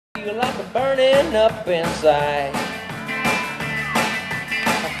like a burning up inside.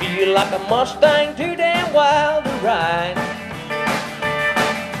 I feel like a Mustang too damn wild to ride.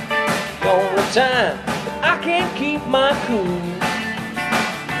 The only time that I can keep my cool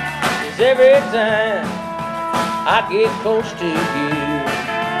is every time I get close to you.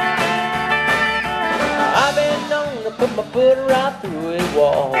 I've been known to put my foot right through a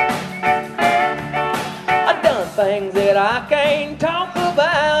wall. I've done things that I can't talk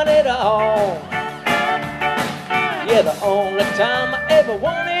about at all. Yeah, the only time I ever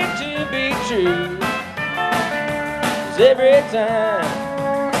wanted to be true is every time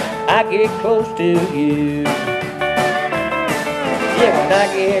I get close to you. Yeah, when I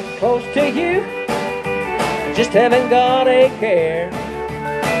get close to you, I just haven't got a care.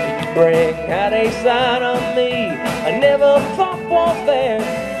 You bring out a side of me I never thought was there.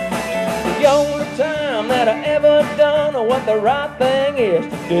 The only time that I ever done what the right thing is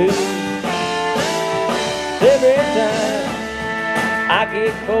to do. Every time I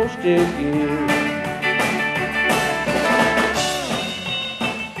get close to you.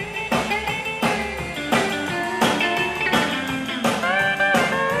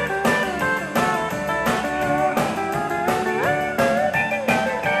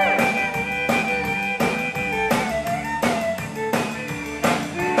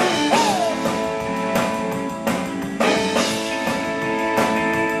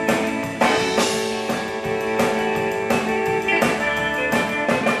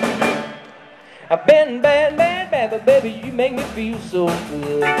 I've been bad, but baby, you make me feel so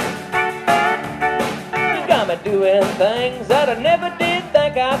good. You got me doing things that I never did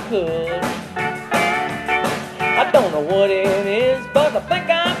think I could. I don't know what it is, but I think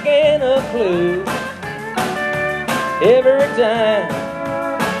I get a clue. Every time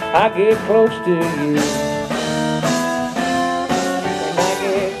I get close to you. When I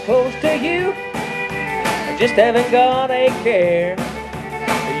get close to you, I just haven't got a care.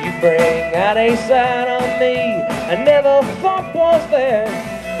 Bring out a side of me I never thought was there.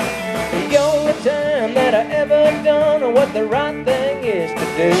 The only time that I ever done what the right thing is to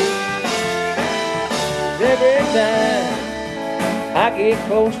do. Every time I get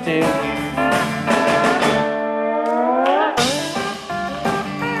close to you.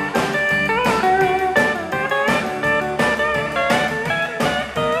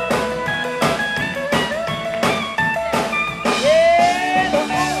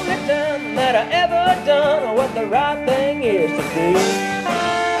 That I ever done what the right thing is to do.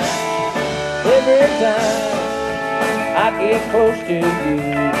 Every time I get close to you.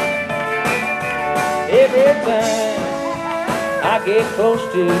 Every time I get close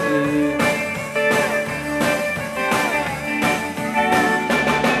to you.